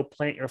hello,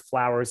 plant your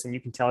flowers, and you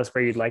can tell us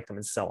where you'd like them,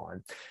 and so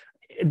on.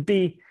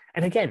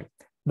 And again,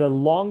 the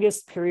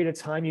longest period of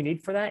time you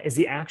need for that is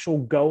the actual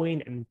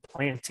going and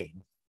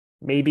planting.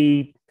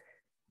 Maybe,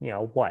 you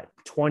know,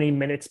 20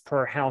 minutes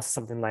per house,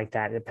 something like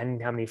that, depending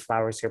on how many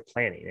flowers you're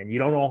planting. And you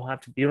don't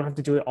have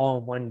to do it all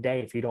in one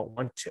day if you don't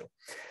want to.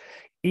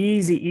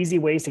 Easy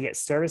ways to get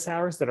service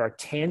hours that are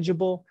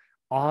tangible,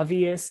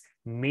 obvious,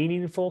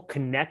 meaningful,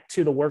 connect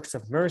to the works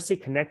of mercy,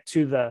 connect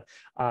to the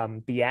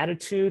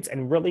Beatitudes,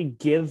 and really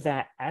give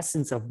that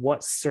essence of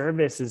what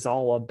service is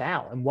all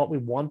about and what we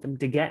want them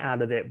to get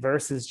out of it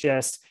versus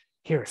just,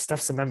 here,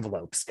 stuff some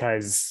envelopes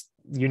because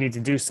you need to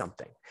do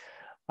something.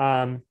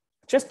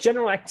 Just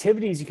general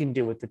activities you can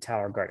do with the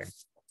Tower Garden.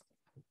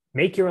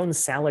 Make your own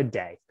salad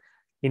day.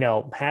 You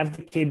know, have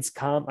the kids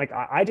come. Like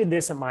I did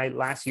this at my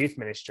last youth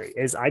ministry,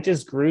 is I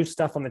just grew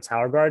stuff on the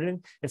Tower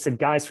Garden and said,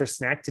 guys, for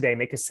snack today,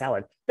 make a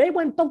salad. They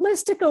went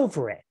ballistic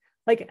over it.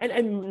 Like,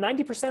 and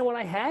 90% of what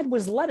I had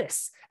was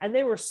lettuce. And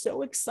they were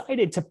so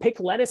excited to pick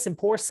lettuce and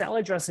pour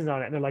salad dressing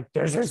on it. And they're like,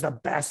 this is the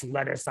best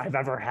lettuce I've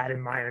ever had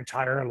in my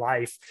entire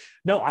life.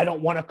 No, I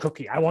don't want a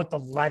cookie. I want the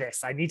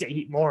lettuce. I need to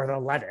eat more of the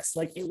lettuce.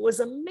 Like, it was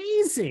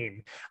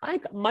amazing.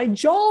 My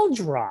jaw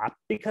dropped,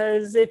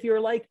 because if you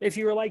were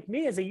like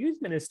me as a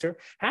youth minister,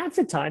 half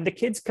the time the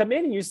kids come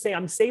in and you say,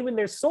 I'm saving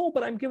their soul,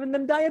 but I'm giving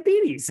them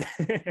diabetes.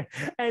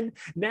 And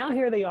now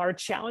here they are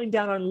chowing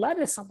down on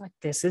lettuce. I'm like,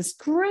 this is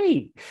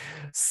great.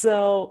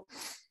 So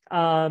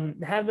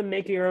have them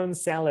make your own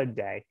salad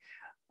day.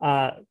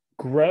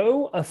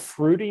 Grow a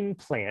fruiting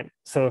plant.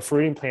 So a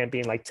fruiting plant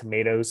being like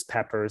tomatoes,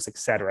 peppers,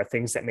 etc.,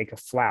 things that make a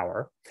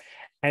flower,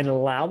 and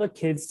allow the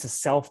kids to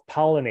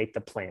self-pollinate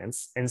the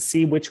plants and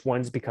see which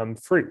ones become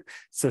fruit.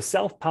 So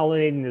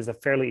self-pollinating is a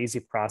fairly easy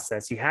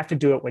process. You have to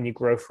do it when you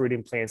grow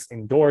fruiting plants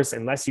indoors,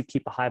 unless you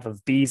keep a hive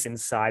of bees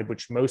inside,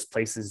 which most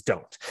places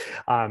don't.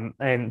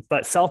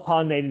 But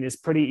self-pollinating is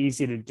pretty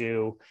easy to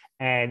do.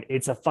 And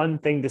it's a fun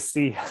thing to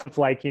see,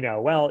 like,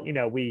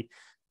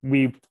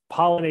 we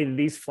pollinated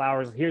these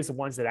flowers. Here's the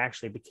ones that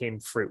actually became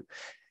fruit.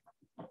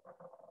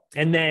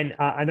 And then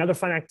another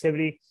fun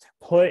activity,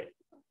 put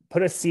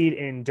a seed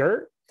in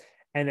dirt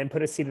and then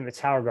put a seed in the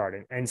Tower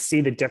Garden and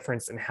see the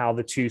difference in how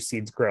the two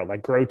seeds grow.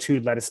 Like, grow 2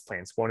 lettuce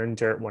plants, one in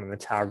dirt, one in the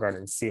Tower Garden,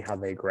 and see how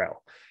they grow.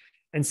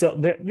 And so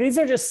these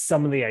are just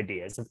some of the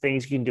ideas of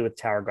things you can do with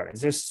Tower Gardens.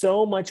 There's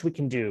so much we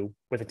can do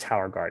with a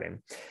Tower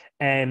Garden.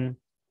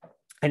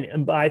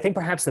 But I think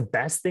perhaps the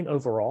best thing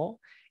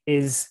overall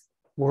is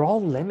we're all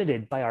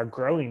limited by our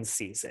growing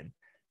season.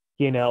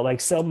 Like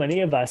so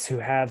many of us who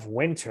have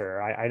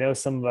winter, I know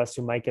some of us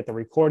who might get the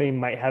recording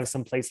might have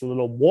someplace a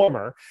little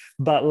warmer,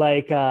 but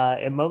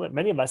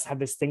many of us have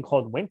this thing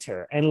called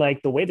winter. And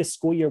like the way the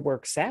school year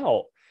works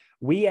out,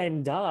 we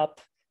end up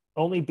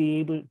only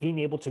being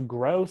able to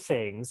grow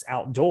things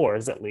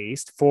outdoors, at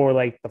least for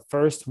like the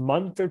first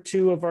month or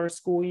 2 of our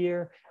school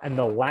year and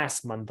the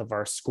last month of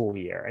our school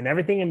year. And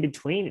everything in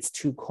between, it's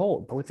too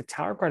cold. But with the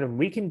Tower Garden,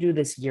 we can do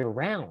this year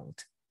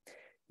round.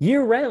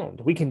 Year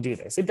round, we can do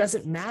this. It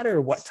doesn't matter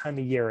what time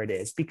of year it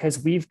is,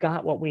 because we've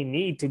got what we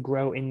need to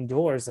grow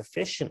indoors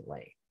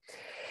efficiently.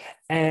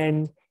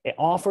 And it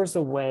offers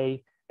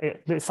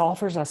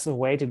us a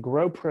way to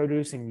grow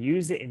produce and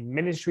use it in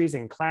ministries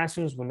and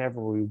classrooms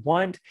whenever we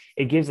want.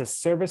 It gives us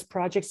service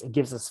projects, it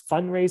gives us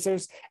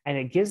fundraisers, and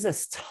it gives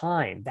us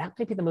time. That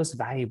may be the most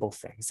valuable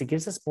things. It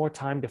gives us more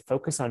time to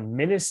focus on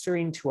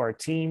ministering to our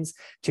teens,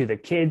 to the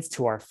kids,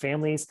 to our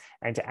families,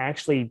 and to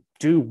actually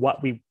do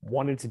what we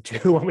wanted to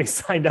do when we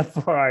signed up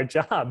for our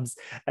jobs,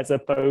 as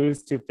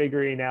opposed to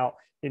figuring out,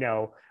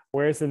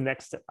 where's the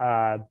next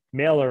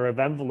mailer of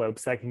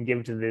envelopes I can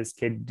give to this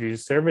kid to do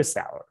service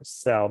hours.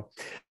 So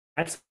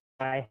that's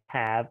what I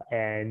have,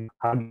 and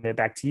I'll give it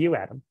back to you,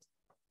 Adam.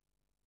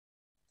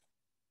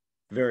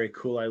 Very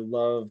cool. I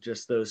love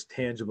just those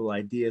tangible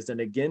ideas. And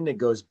again, it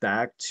goes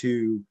back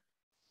to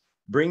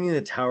bringing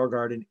the Tower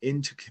Garden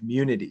into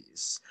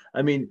communities.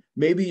 I mean,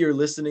 maybe you're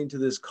listening to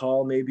this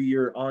call, maybe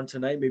you're on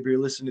tonight, maybe you're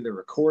listening to the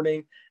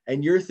recording,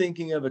 and you're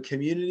thinking of a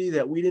community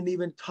that we didn't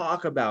even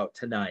talk about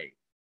tonight.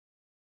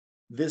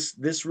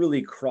 This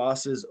really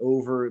crosses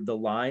over the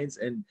lines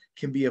and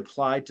can be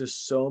applied to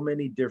so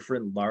many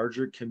different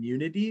larger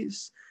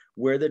communities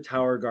where the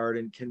Tower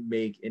Garden can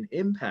make an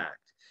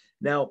impact.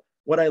 Now,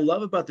 what I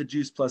love about the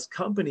Juice Plus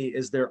company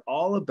is they're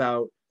all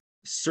about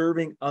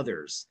serving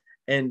others.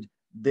 And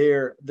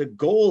the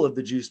goal of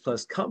the Juice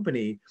Plus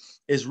company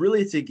is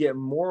really to get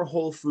more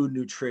whole food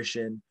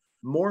nutrition,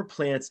 more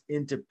plants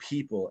into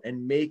people,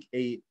 and make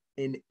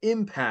an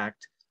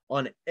impact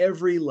on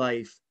every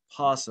life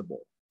possible,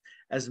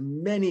 as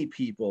many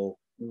people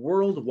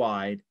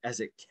worldwide as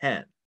it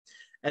can.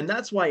 And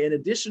that's why, in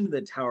addition to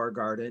the Tower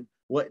Garden,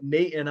 what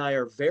Nate and I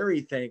are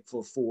very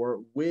thankful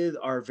for with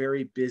our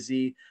very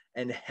busy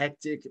and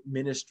hectic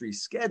ministry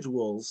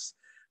schedules,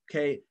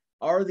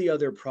 are the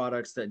other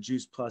products that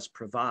Juice Plus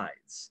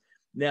provides.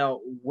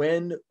 Now,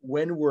 when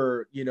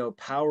we're,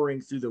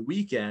 powering through the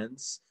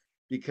weekends,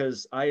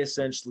 because I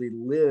essentially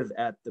live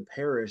at the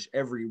parish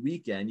every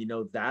weekend,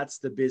 that's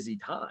the busy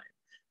time.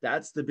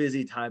 That's the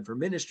busy time for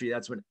ministry.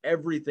 That's when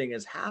everything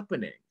is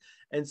happening.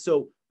 And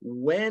so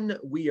when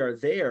we are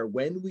there,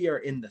 when we are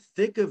in the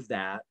thick of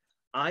that,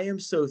 I am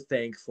so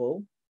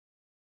thankful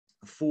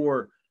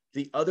for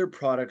the other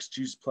products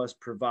Juice Plus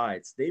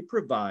provides. They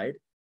provide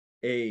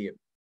a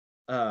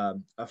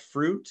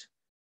fruit,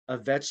 a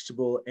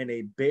vegetable, and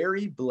a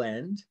berry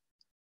blend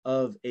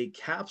of a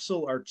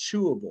capsule or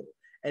chewable.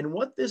 And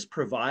what this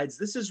provides,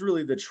 this is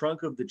really the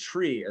trunk of the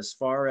tree as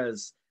far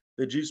as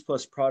the Juice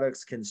Plus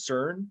products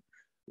concerned.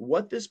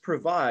 What this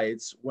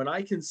provides, when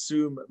I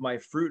consume my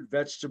fruit,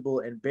 vegetable,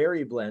 and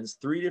berry blends,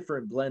 3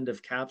 different blend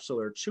of capsule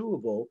or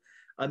chewable,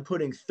 I'm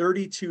putting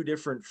 32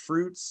 different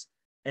fruits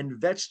and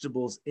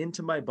vegetables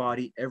into my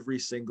body every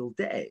single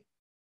day.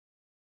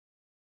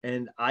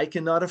 And I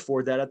cannot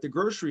afford that at the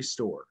grocery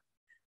store.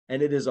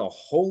 And it is a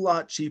whole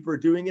lot cheaper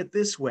doing it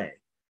this way.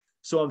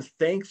 So I'm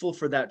thankful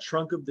for that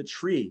trunk of the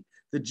tree.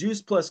 The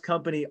Juice Plus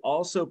company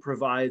also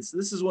provides,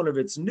 this is one of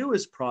its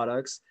newest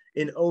products,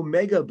 an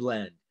omega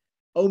blend.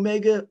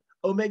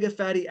 Omega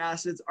fatty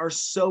acids are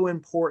so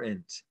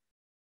important,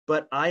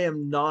 but I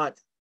am not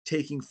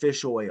taking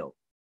fish oil.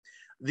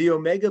 The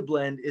omega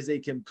blend is a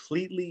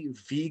completely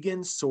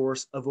vegan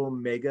source of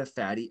omega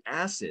fatty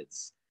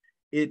acids.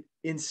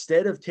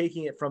 Instead of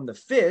taking it from the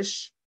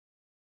fish,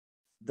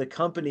 the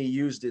company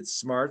used its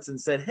smarts and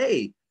said,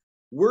 hey,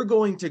 we're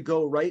going to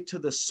go right to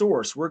the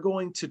source. We're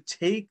going to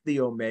take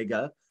the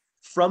omega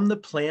from the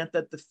plant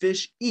that the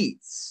fish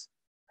eats.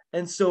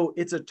 And so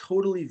it's a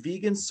totally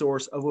vegan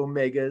source of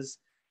omegas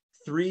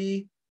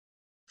 3,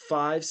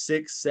 5,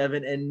 6,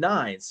 7, and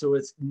 9. So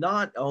it's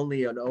not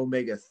only an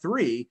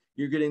omega-3,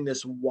 you're getting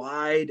this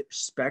wide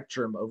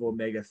spectrum of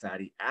omega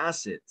fatty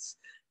acids.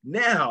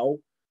 Now,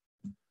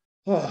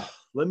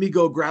 let me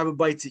go grab a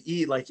bite to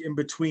eat like in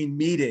between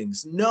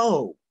meetings.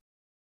 No,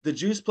 the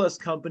Juice Plus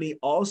company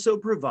also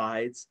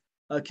provides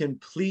a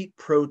complete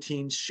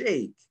protein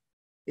shake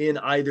in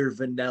either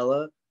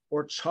vanilla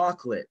or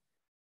chocolate.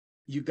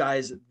 You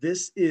guys,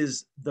 this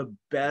is the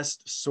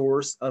best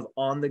source of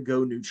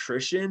on-the-go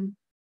nutrition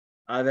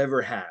I've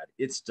ever had.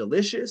 It's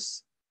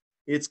delicious.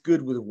 It's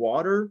good with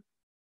water.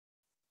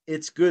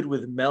 It's good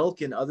with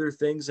milk and other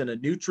things and a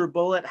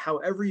NutriBullet,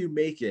 however you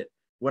make it.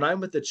 When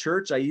I'm at the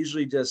church, I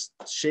usually just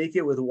shake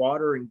it with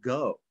water and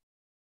go.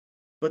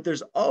 But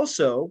there's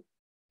also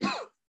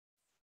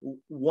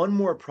one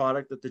more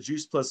product that the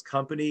Juice Plus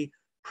company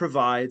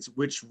provides,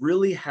 which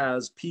really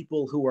has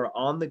people who are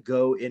on the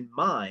go in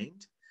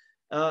mind,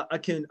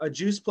 a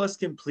Juice Plus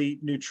Complete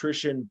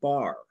Nutrition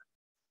Bar.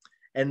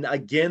 And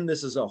again,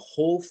 this is a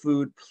whole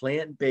food,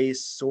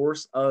 plant-based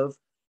source of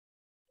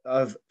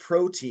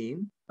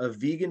protein, of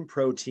vegan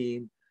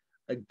protein,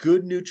 a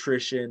good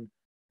nutrition,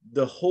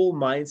 the whole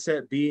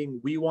mindset being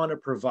we want to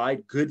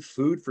provide good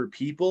food for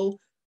people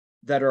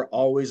that are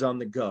always on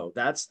the go.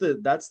 That's the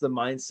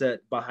mindset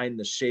behind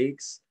the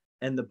shakes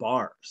and the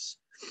bars.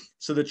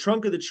 So the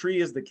trunk of the tree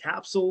is the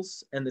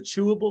capsules and the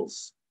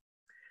chewables.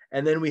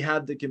 And then we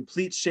have the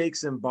complete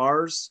shakes and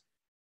bars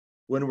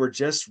when we're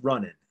just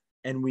running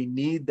and we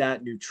need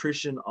that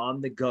nutrition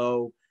on the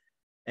go.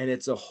 And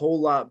it's a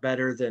whole lot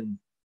better than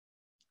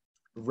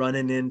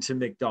running into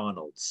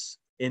McDonald's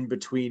in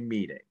between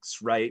meetings,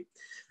 right?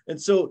 And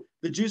so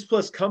the Juice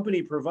Plus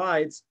company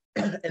provides,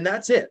 and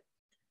that's it.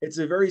 It's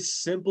a very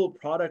simple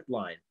product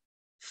line,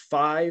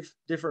 5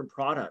 different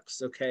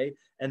products, okay?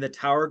 And the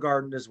Tower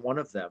Garden is one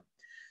of them.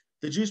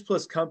 The Juice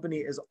Plus company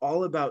is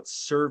all about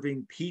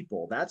serving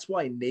people. That's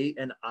why Nate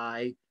and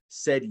I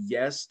said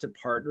yes to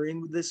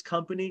partnering with this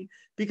company,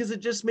 because it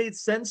just made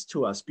sense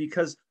to us,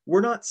 because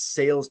we're not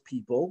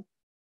salespeople,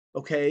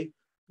 okay?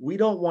 We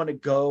don't want to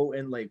go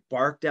and like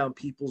bark down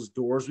people's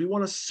doors. We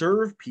want to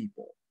serve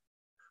people.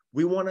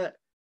 We want to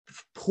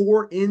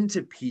pour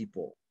into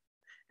people.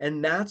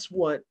 And that's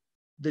what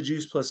the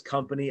Juice Plus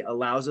company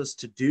allows us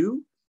to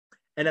do.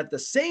 And at the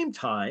same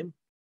time,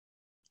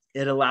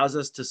 it allows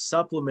us to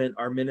supplement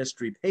our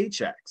ministry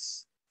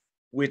paychecks,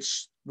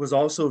 which was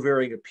also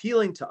very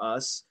appealing to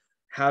us,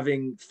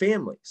 having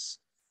families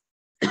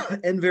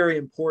and very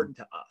important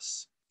to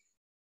us.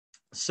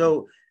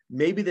 So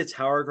maybe the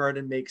Tower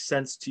Garden makes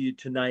sense to you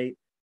tonight.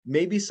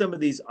 Maybe some of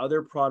these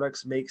other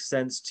products make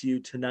sense to you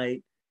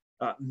tonight.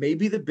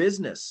 Maybe the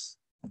business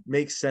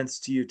makes sense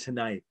to you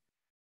tonight.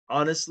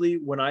 Honestly,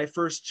 when I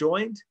first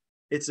joined,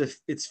 it's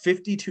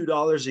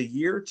 $52 a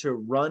year to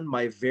run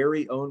my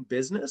very own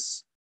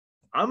business.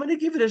 I'm going to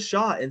give it a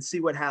shot and see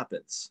what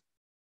happens.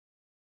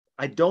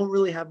 I don't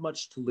really have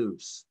much to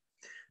lose.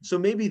 So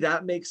maybe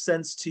that makes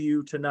sense to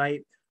you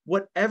tonight.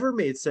 Whatever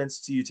made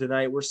sense to you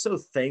tonight, we're so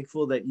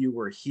thankful that you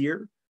were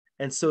here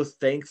and so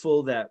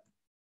thankful that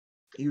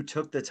you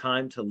took the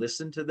time to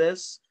listen to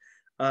this.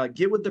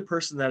 Get with the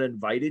person that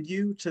invited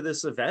you to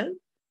this event,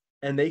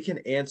 and they can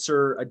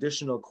answer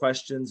additional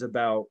questions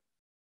about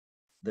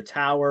the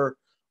tower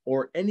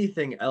or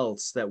anything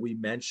else that we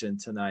mentioned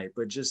tonight.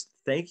 But just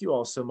thank you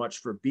all so much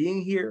for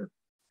being here.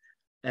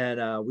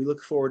 And we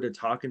look forward to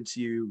talking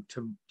to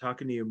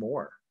you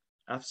more.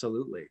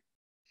 Absolutely.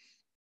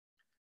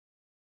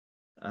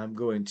 I'm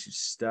going to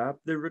stop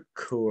the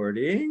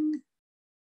recording.